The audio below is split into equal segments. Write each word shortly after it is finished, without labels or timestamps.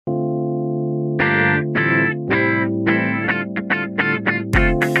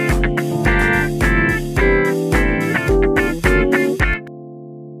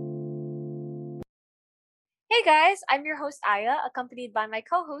Hi guys, I'm your host Aya, accompanied by my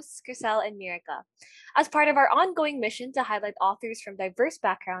co-hosts Crisel and Mirika. As part of our ongoing mission to highlight authors from diverse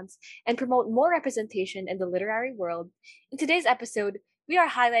backgrounds and promote more representation in the literary world, in today's episode, we are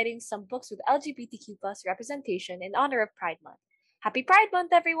highlighting some books with LGBTQ plus representation in honor of Pride Month. Happy Pride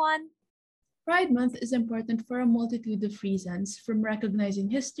Month, everyone! Pride Month is important for a multitude of reasons, from recognizing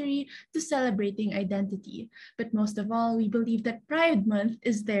history to celebrating identity. But most of all, we believe that Pride Month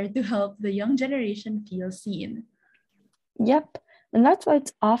is there to help the young generation feel seen. Yep, and that's why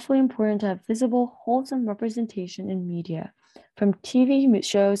it's awfully important to have visible, wholesome representation in media, from TV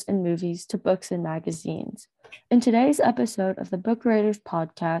shows and movies to books and magazines. In today's episode of the Book Writers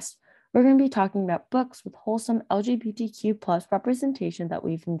Podcast, we're going to be talking about books with wholesome LGBTQ plus representation that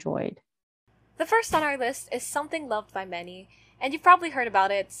we've enjoyed. The first on our list is Something Loved by Many, and you've probably heard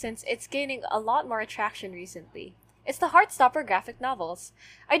about it since it's gaining a lot more attraction recently. It's the Heartstopper graphic novels.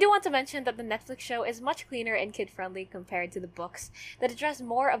 I do want to mention that the Netflix show is much cleaner and kid-friendly compared to the books that address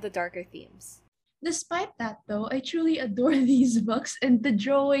more of the darker themes. Despite that, though, I truly adore these books, and the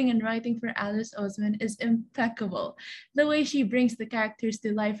drawing and writing for Alice Oseman is impeccable. The way she brings the characters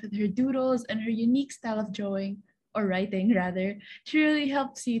to life with her doodles and her unique style of drawing, or writing rather, truly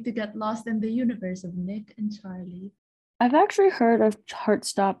helps you to get lost in the universe of Nick and Charlie. I've actually heard of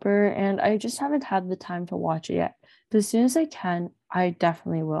Heartstopper, and I just haven't had the time to watch it yet. But as soon as I can, I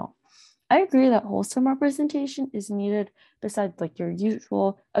definitely will. I agree that wholesome representation is needed besides like your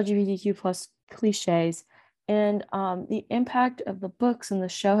usual LGBTQ plus cliches, and the impact of the books and the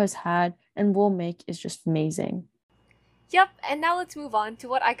show has had and will make is just amazing. Yep, and now let's move on to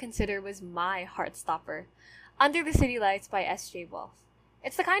what I consider was my Heartstopper, Under the City Lights by S.J. Wolf.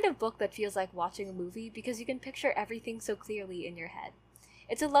 It's the kind of book that feels like watching a movie because you can picture everything so clearly in your head.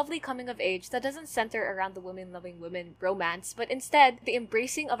 It's a lovely coming of age that doesn't center around the women loving women romance, but instead the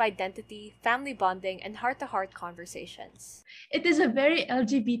embracing of identity, family bonding, and heart-to-heart conversations. It is a very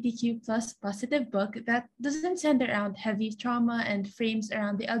LGBTQ plus positive book that doesn't center around heavy trauma and frames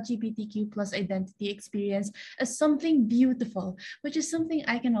around the LGBTQ plus identity experience as something beautiful, which is something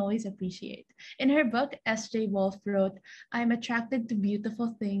I can always appreciate. In her book, S.J. Wolf wrote, "I'm attracted to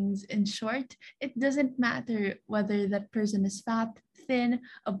beautiful things. In short, it doesn't matter whether that person is fat, thin,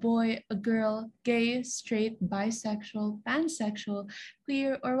 a boy, a girl, gay, straight, bisexual, pansexual,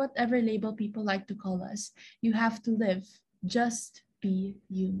 queer, or whatever label people like to call us. You have to live. Just be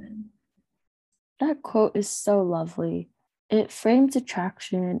human." That quote is so lovely. It frames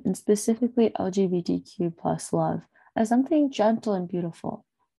attraction and specifically LGBTQ plus love as something gentle and beautiful.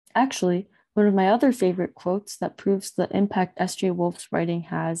 Actually, one of my other favorite quotes that proves the impact S.J. Wolf's writing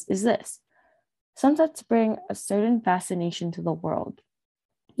has is this: "Sunsets bring a certain fascination to the world.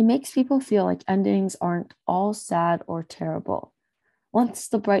 It makes people feel like endings aren't all sad or terrible. Once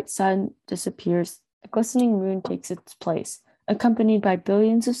the bright sun disappears, a glistening moon takes its place, accompanied by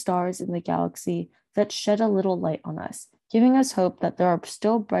billions of stars in the galaxy that shed a little light on us, giving us hope that there are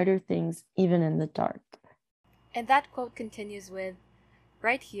still brighter things even in the dark." And that quote continues with,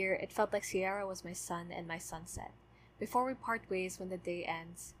 "Right here, it felt like Sierra was my sun and my sunset. Before we part ways when the day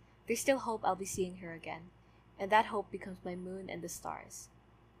ends, there's still hope I'll be seeing her again. And that hope becomes my moon and the stars."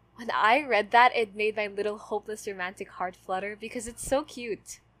 When I read that, it made my little hopeless romantic heart flutter because it's so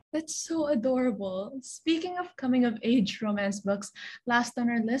cute. That's so adorable. Speaking of coming of age romance books, last on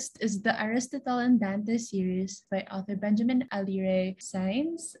our list is the Aristotle and Dante series by author Benjamin Alire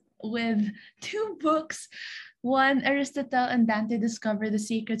Sainz, with two books. One, Aristotle and Dante discover the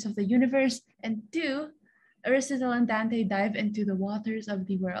secrets of the universe, and two, Aristotle and Dante dive into the waters of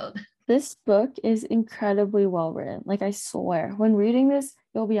the world. This book is incredibly well written. Like, I swear, when reading this,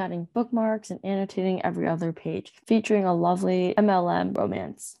 you'll be adding bookmarks and annotating every other page, featuring a lovely MLM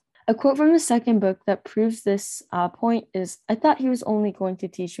romance. A quote from the second book that proves this point is, "I thought he was only going to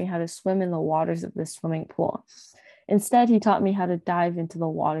teach me how to swim in the waters of this swimming pool. Instead, he taught me how to dive into the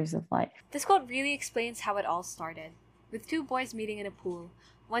waters of life." This quote really explains how it all started. With two boys meeting in a pool,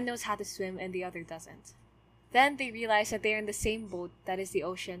 one knows how to swim and the other doesn't. Then they realize that they are in the same boat that is the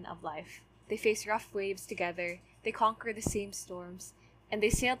ocean of life. They face rough waves together, they conquer the same storms, and they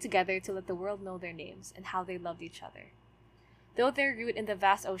sail together to let the world know their names and how they loved each other. Though their route in the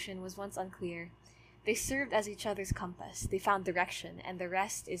vast ocean was once unclear, they served as each other's compass. They found direction, and the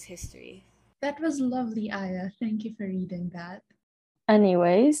rest is history. That was lovely, Aya. Thank you for reading that.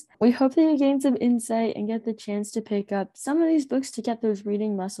 Anyways, we hope that you gain some insight and get the chance to pick up some of these books to get those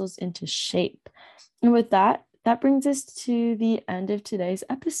reading muscles into shape. And with that, that brings us to the end of today's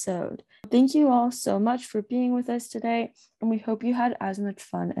episode. Thank you all so much for being with us today, and we hope you had as much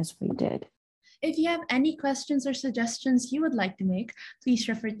fun as we did. If you have any questions or suggestions you would like to make, please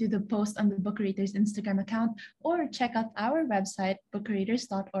refer to the post on the Book Readers Instagram account or check out our website,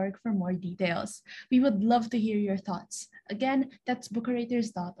 bookreaders.org, for more details. We would love to hear your thoughts. Again, that's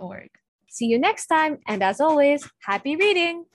bookreaders.org. See you next time, and as always, happy reading!